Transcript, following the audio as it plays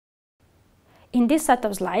In this set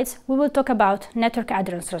of slides, we will talk about network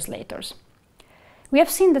address translators. We have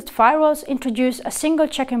seen that firewalls introduce a single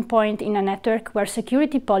check-in point in a network where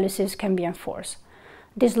security policies can be enforced.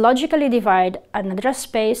 This logically divides an address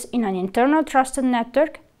space in an internal trusted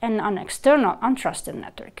network and an external untrusted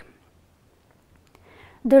network.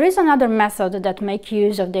 There is another method that makes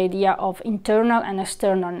use of the idea of internal and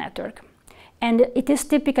external network, and it is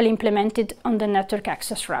typically implemented on the network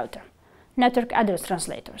access router: network address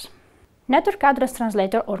translators. Network address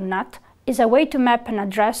translator, or NAT, is a way to map an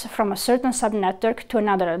address from a certain subnetwork to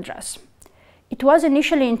another address. It was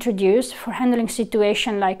initially introduced for handling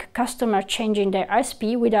situations like customers changing their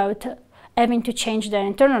ISP without having to change their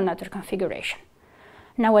internal network configuration.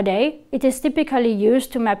 Nowadays, it is typically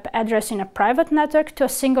used to map address in a private network to a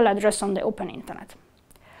single address on the open internet.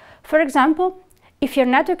 For example, if your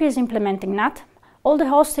network is implementing NAT, all the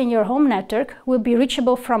hosts in your home network will be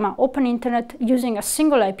reachable from an open internet using a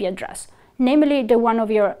single IP address, namely the one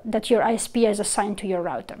that your ISP has assigned to your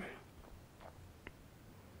router.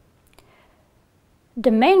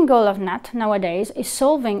 The main goal of NAT nowadays is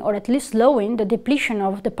solving or at least slowing the depletion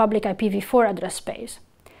of the public IPv4 address space.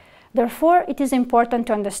 Therefore, it is important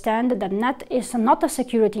to understand that NAT is not a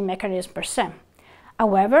security mechanism per se.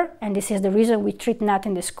 However, and this is the reason we treat NAT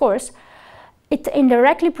in this course, it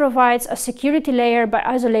indirectly provides a security layer by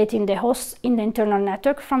isolating the hosts in the internal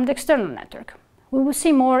network from the external network. We will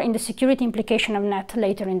see more in the security implication of NAT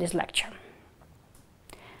later in this lecture.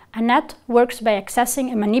 A NAT works by accessing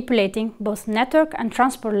and manipulating both network and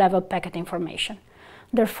transport level packet information,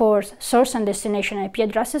 therefore source and destination IP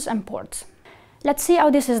addresses and ports. Let's see how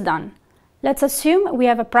this is done. Let's assume we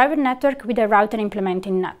have a private network with a router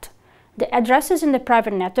implementing NAT. The addresses in the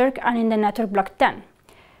private network are in the network block 10.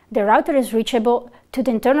 The router is reachable to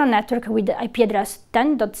the internal network with the IP address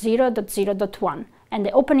 10.0.0.1 and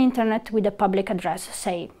the open internet with the public address,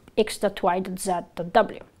 say,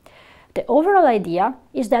 x.y.z.w. The overall idea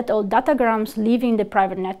is that all datagrams leaving the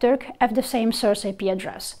private network have the same source IP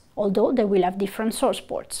address, although they will have different source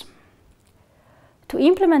ports. To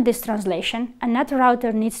implement this translation, a NAT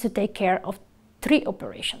router needs to take care of three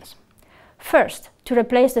operations. First, to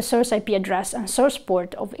replace the source IP address and source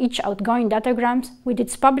port of each outgoing datagram with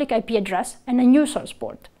its public IP address and a new source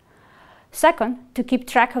port. Second, to keep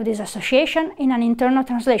track of this association in an internal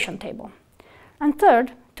translation table. And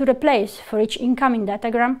third, to replace for each incoming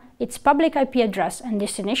datagram its public IP address and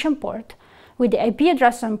destination port with the IP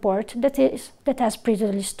address and port that has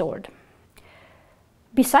previously stored.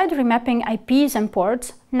 Besides remapping IPs and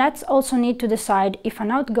ports, NATs also need to decide if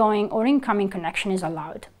an outgoing or incoming connection is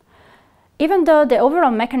allowed. Even though the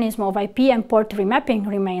overall mechanism of IP and port remapping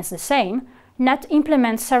remains the same, NAT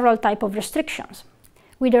implements several types of restrictions.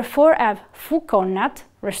 We therefore have full cone NAT,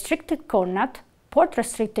 restricted cone NAT, port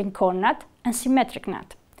restricted cone NAT, and symmetric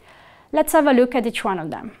NAT. Let's have a look at each one of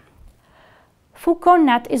them. Full cone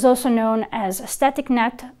NAT is also known as static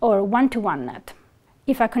NAT or one-to-one NAT.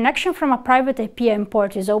 If a connection from a private IP and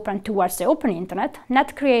port is open towards the open internet,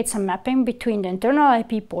 NAT creates a mapping between the internal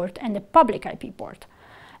IP port and the public IP port.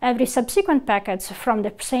 Every subsequent packets from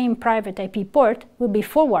the same private IP port will be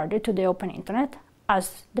forwarded to the open internet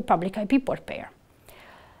as the public IP port pair.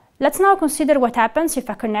 Let's now consider what happens if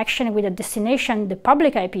a connection with a destination, the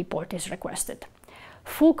public IP port, is requested.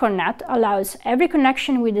 Full cone NAT allows every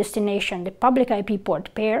connection with destination, the public IP port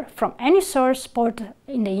pair, from any source port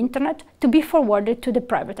in the internet to be forwarded to the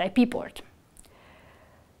private IP port.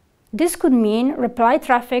 This could mean reply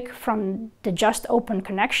traffic from the just open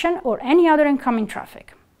connection or any other incoming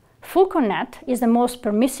traffic. Full cone NAT is the most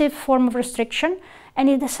permissive form of restriction, and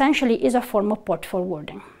it essentially is a form of port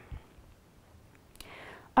forwarding.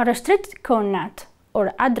 A restricted cone NAT,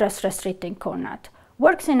 or address restricted cone NAT,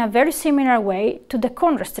 works in a very similar way to the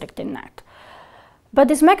cone restricted NAT. But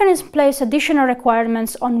this mechanism places additional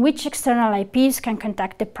requirements on which external IPs can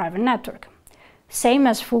contact the private network. Same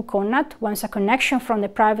as full cone NAT, once a connection from the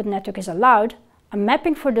private network is allowed, a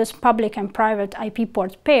mapping for those public and private IP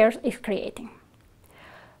port pairs is creating.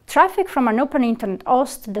 Traffic from an open internet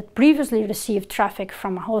host that previously received traffic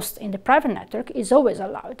from a host in the private network is always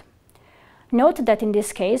allowed. Note that in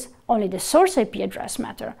this case, only the source IP address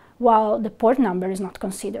matters, while the port number is not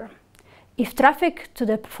considered. If traffic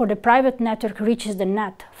for the private network reaches the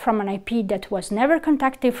NAT from an IP that was never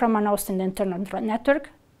contacted from an host in the internal network,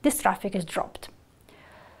 this traffic is dropped.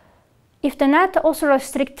 If the NAT also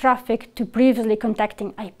restricts traffic to previously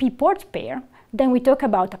contacting IP port pair, then we talk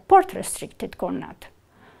about a port-restricted cone NAT.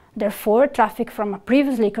 Therefore, traffic from a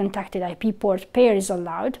previously contacted IP port pair is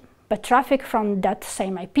allowed, but traffic from that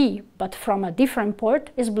same IP, but from a different port,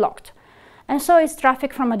 is blocked, and so is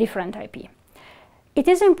traffic from a different IP. It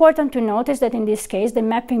is important to notice that in this case, the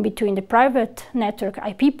mapping between the private network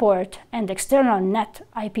IP port and the external NAT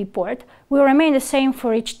IP port will remain the same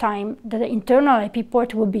for each time that the internal IP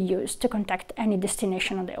port will be used to contact any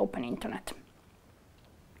destination on the open internet.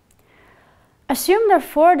 Assume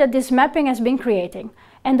therefore that this mapping has been created,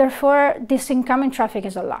 and therefore this incoming traffic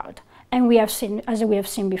is allowed, and as we have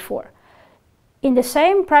seen before. In the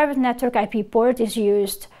same private network IP port is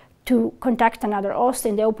used to contact another host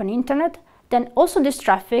in the open internet, then also this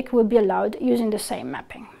traffic will be allowed using the same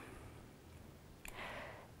mapping.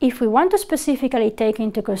 If we want to specifically take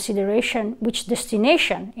into consideration which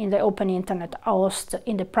destination in the open internet host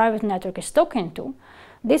in the private network is talking to,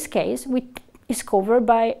 this case is covered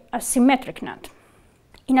by a symmetric NAT.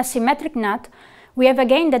 In a symmetric NAT, we have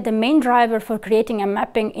again that the main driver for creating a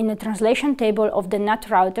mapping in the translation table of the NAT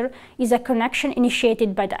router is a connection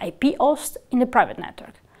initiated by the IP host in the private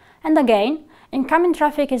network. And again, incoming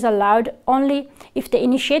traffic is allowed only if the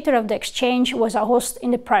initiator of the exchange was a host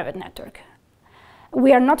in the private network.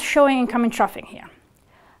 We are not showing incoming traffic here.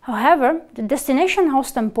 However, the destination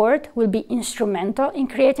host and port will be instrumental in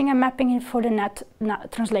creating a mapping for the NAT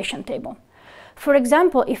translation table. For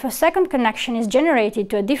example, if a second connection is generated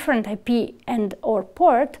to a different IP and/or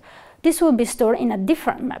port, this will be stored in a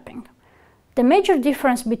different mapping. The major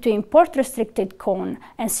difference between port-restricted CON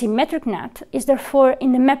and symmetric NAT is therefore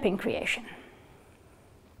in the mapping creation.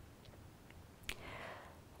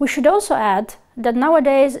 We should also add that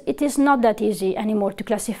nowadays it is not that easy anymore to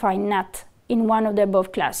classify NAT in one of the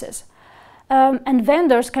above classes, and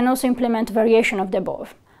vendors can also implement variation of the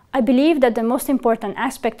above. I believe that the most important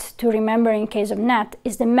aspect to remember in case of NAT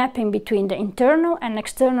is the mapping between the internal and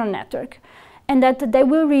external network, and that they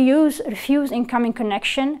will refuse incoming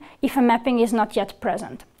connection if a mapping is not yet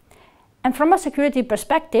present. And from a security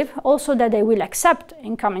perspective, also that they will accept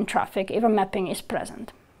incoming traffic if a mapping is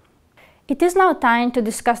present. It is now time to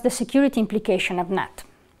discuss the security implication of NAT.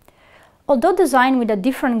 Although designed with a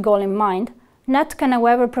different goal in mind, NAT can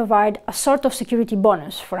however provide a sort of security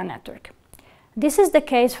bonus for a network. This is the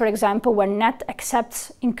case, for example, when NAT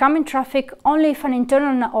accepts incoming traffic only if an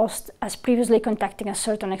internal host has previously contacted a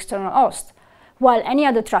certain external host, while any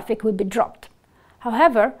other traffic will be dropped.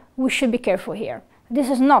 However, we should be careful here. This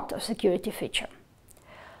is not a security feature.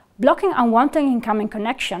 Blocking unwanted incoming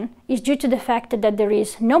connection is due to the fact that there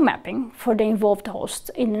is no mapping for the involved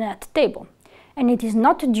host in the NAT table, and it is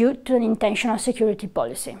not due to an intentional security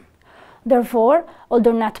policy. Therefore,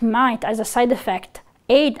 although NAT might, as a side effect,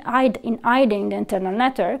 aid in hiding the internal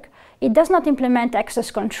network, it does not implement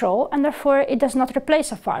access control, and therefore it does not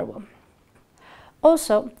replace a firewall.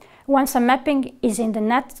 Also, once a mapping is in the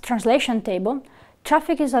NAT translation table,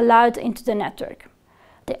 traffic is allowed into the network.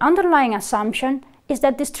 The underlying assumption is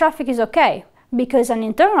that this traffic is okay, because an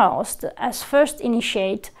internal host has first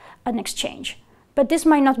initiated an exchange, but this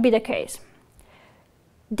might not be the case.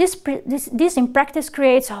 This in practice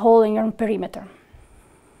creates a hole in your perimeter.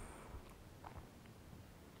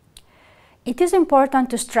 It is important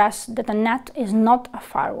to stress that a NAT is not a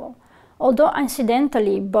firewall. Although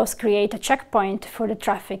incidentally both create a checkpoint for the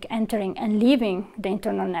traffic entering and leaving the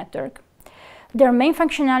internal network, their main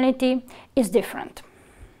functionality is different.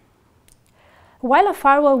 While a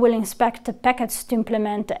firewall will inspect the packets to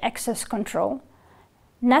implement the access control,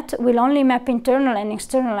 NAT will only map internal and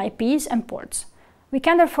external IPs and ports. We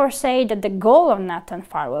can therefore say that the goal of NAT and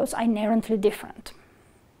firewalls are inherently different.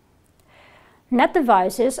 NAT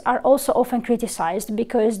devices are also often criticized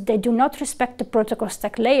because they do not respect the protocol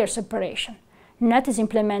stack layer separation. NAT is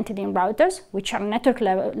implemented in routers, which are network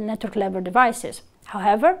level devices.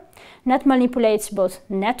 However, NAT manipulates both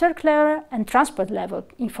network level and transport level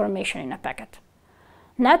information in a packet.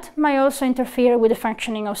 NAT may also interfere with the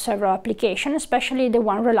functioning of several applications, especially the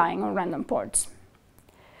one relying on random ports.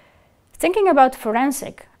 Thinking about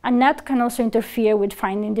forensic, a NAT can also interfere with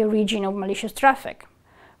finding the origin of malicious traffic.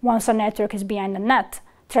 Once a network is behind a NAT,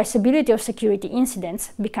 traceability of security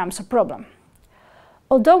incidents becomes a problem.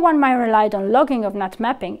 Although one might rely on logging of NAT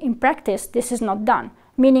mapping, in practice this is not done,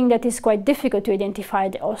 meaning that it is quite difficult to identify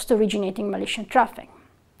the host originating malicious traffic.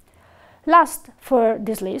 Last, for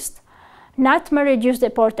this list, NAT may reduce the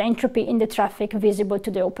port entropy in the traffic visible to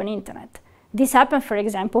the open internet. This happens, for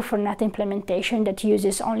example, for NAT implementation that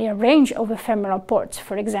uses only a range of ephemeral ports,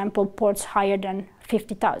 for example, ports higher than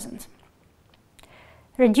 50,000.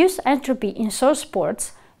 Reduced entropy in source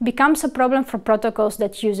ports becomes a problem for protocols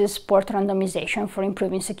that uses port randomization for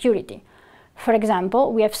improving security. For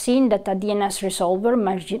example, we have seen that a DNS resolver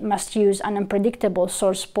must use an unpredictable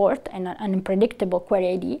source port and an unpredictable query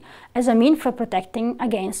ID as a means for protecting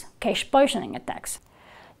against cache poisoning attacks.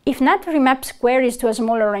 If NAT remaps queries to a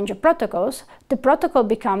smaller range of protocols, the protocol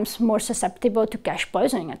becomes more susceptible to cache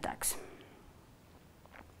poisoning attacks.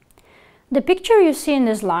 The picture you see in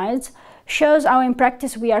the slides shows how in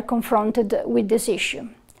practice we are confronted with this issue.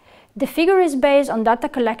 The figure is based on data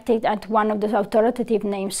collected at one of the authoritative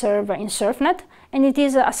name server in SurfNet, and it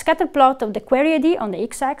is a scatter plot of the query ID on the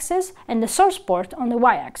x-axis and the source port on the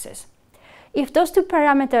y-axis. If those two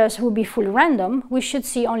parameters would be full random, we should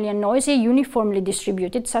see only a noisy, uniformly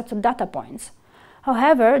distributed set of data points.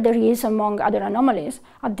 However, there is, among other anomalies,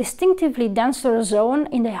 a distinctively denser zone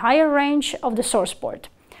in the higher range of the source port,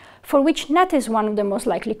 for which NAT is one of the most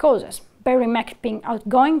likely causes, by remapping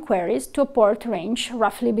outgoing queries to a port range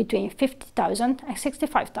roughly between 50,000 and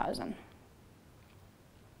 65,000.